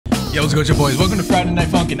Yo, what's good, your boys? Welcome to Friday Night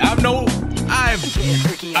Funkin'. I have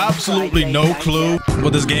absolutely no clue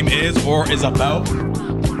what this game is or is about.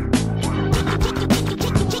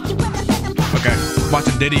 Okay,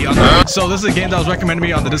 watching Diddy on the... So this is a game that was recommended to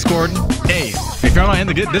me on the Discord. Hey, if you're not in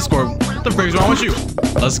the Discord, what the frick is wrong with you?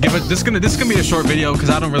 Let's give it... This is gonna be a short video because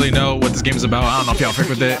I don't really know what this game is about. I don't know if y'all frick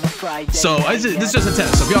with it. So this is just a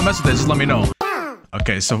test. So if y'all mess with it, just let me know.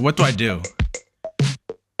 Okay, so what do I do?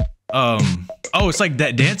 Oh, it's like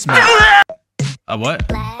that dance move. What?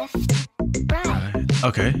 Left, right.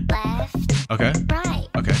 Okay. Left, Okay. right.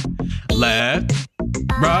 Okay. Left,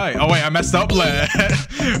 right. Oh wait, I messed up. Left,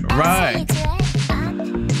 right.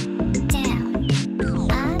 Down,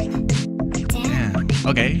 down.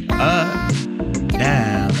 Okay.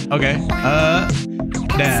 Down. Okay.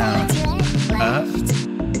 Down.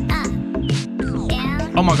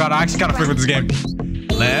 Oh my god, I actually kind of freak with this game.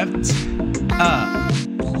 Left, up,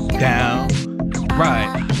 down,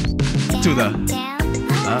 right, to the,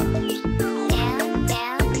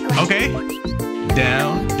 okay,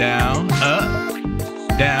 down, down, up,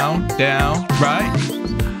 down, down, right.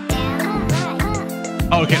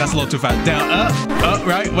 Oh, okay, that's a little too fast. Down, up,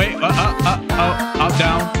 right, wait, up,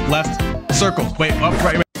 down, left, circle, wait, up,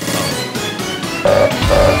 right, wait.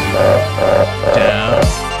 Down,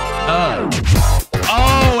 up.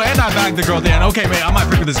 Oh, and I bagged the girl down. Okay, wait, I might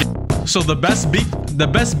freak with this game. So the best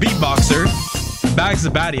beatboxer bags the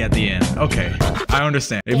baddie at the end. Okay, I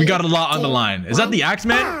understand. We got a lot on the line. Is that the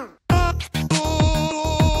Axeman?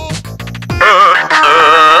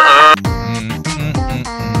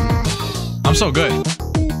 I'm so good.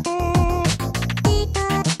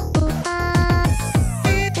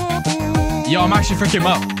 Yo, I'm actually freaking him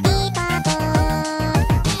up.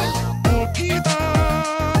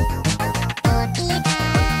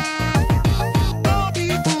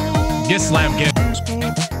 Get slammed, get.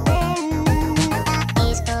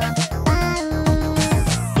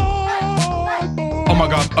 Oh my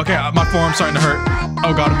god. Okay, my forearm's starting to hurt.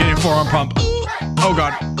 Oh god, I'm getting a forearm pump. Oh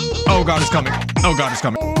god. Oh god, it's coming. Oh god, it's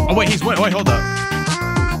coming. Oh wait, wait, hold up.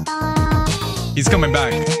 He's coming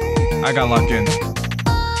back. I got locked in. The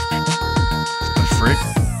frick?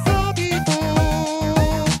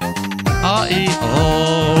 Oh.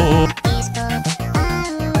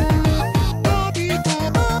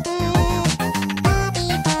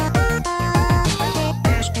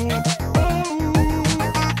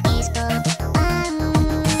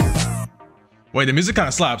 Wait, the music kind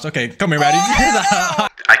of slaps. Okay, come here, Ratty.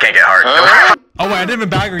 I can't get hard. Oh wait, I didn't even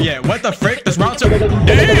bag her yet. What the frick? This round two. Damn!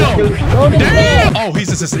 Damn! Oh, he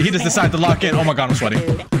just decided to lock in. Oh my god, I'm sweating.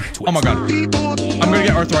 Oh my god. I'm gonna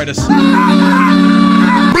get arthritis.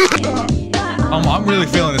 I'm really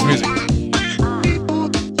feeling this music.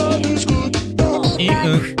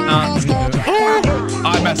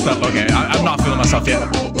 I messed up. Okay, I'm not feeling myself yet.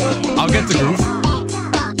 I'll get the groove.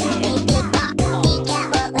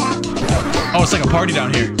 Oh, it's like a party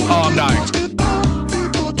down here. Oh, I'm dying.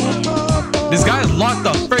 This guy is locked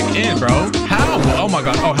the frick in, bro. How? Oh my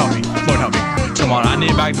god. Oh, help me. Lord, help me. Come on, I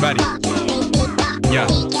need back the baddie. Yeah.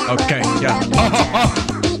 Okay. Yeah. Oh.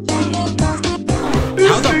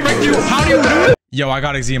 How the frick how do you do it? Yo, I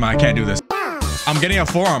got eczema. I can't do this. I'm getting a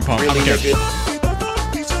forearm pump. I don't care.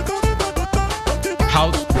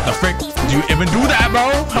 How the frick do you even do that,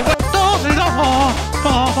 bro?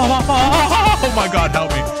 Oh my god,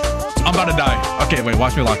 help me. I'm about to die. Okay, wait,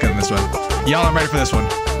 watch me lock in this one. Y'all, I'm ready for this one.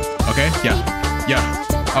 Okay, yeah.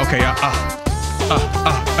 Okay, yeah.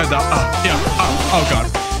 Yeah. Oh god.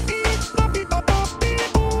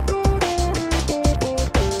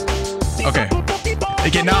 Okay.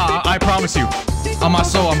 Okay, now I promise you, on my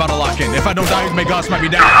soul, I'm about to lock in. If I don't die, my gods might be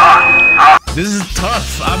down. This is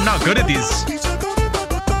tough. I'm not good at these.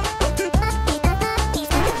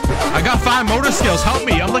 I got 5 motor skills. Help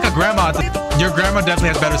me. I'm like a grandma. Your grandma definitely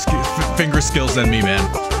has better finger skills than me, man.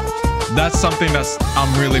 That's something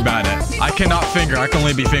I'm really bad at. I cannot finger. I can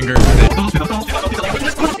only be fingered.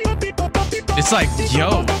 It's like,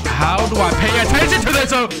 yo, how do I pay attention to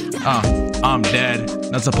this? I'm dead.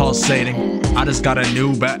 That's a pulsating. I just got a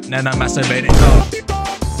new bet and I'm masturbating.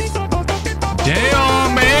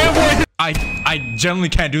 Damn, man. I generally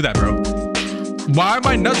can't do that, bro. Why are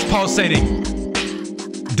my nuts pulsating?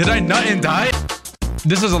 Did I nut and die?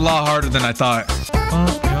 This is a lot harder than I thought.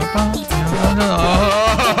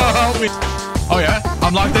 Oh yeah,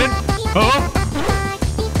 I'm locked in. Oh,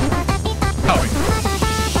 help me.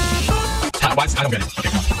 What? I don't get it.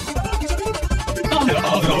 Okay.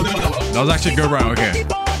 That was actually a good round. Okay.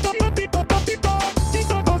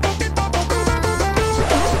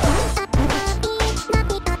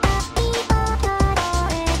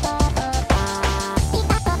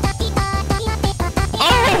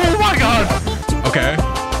 Okay.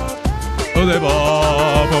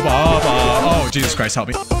 Oh, Jesus Christ, help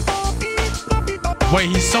me. Wait,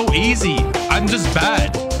 he's so easy. I'm just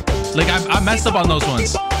bad. Like, I messed up on those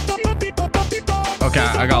ones. Okay,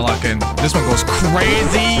 I got locked in. This one goes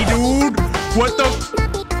crazy, dude. What the?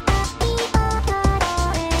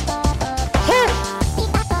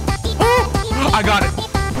 I got it.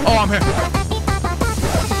 Oh, I'm here.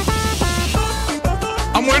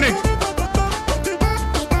 I'm winning.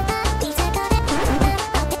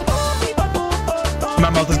 My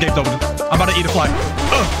mouth is gaped open. I'm about to eat a fly.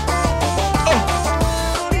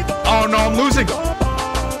 Oh no, I'm losing.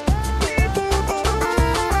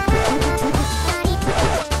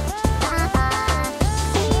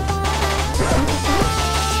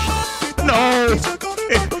 No.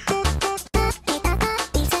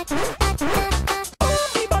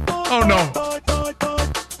 Oh no.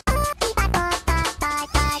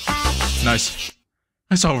 Nice.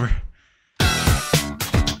 It's over.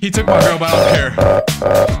 He took my girl, but I don't care.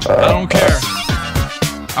 I don't care.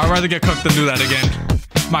 I'd rather get cooked than do that again.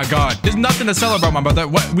 My God, there's nothing to celebrate, my brother.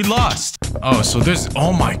 What? We lost. Oh, so there's,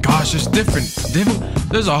 oh my gosh, there's different,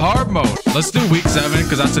 there's a hard mode. Let's do week 7,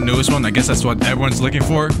 because that's the newest one. I guess that's what everyone's looking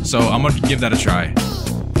for. So I'm gonna give that a try.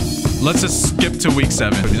 Let's just skip to week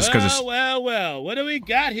 7. Just because it's... Well, what do we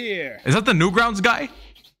got here? Is that the Newgrounds guy?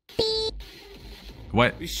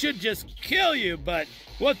 What? We should just kill you, but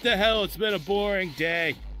what the hell, it's been a boring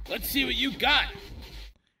day. Let's see what you got.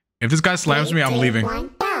 If this guy slams me, I'm leaving. Oh,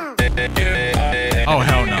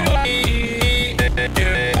 hell no.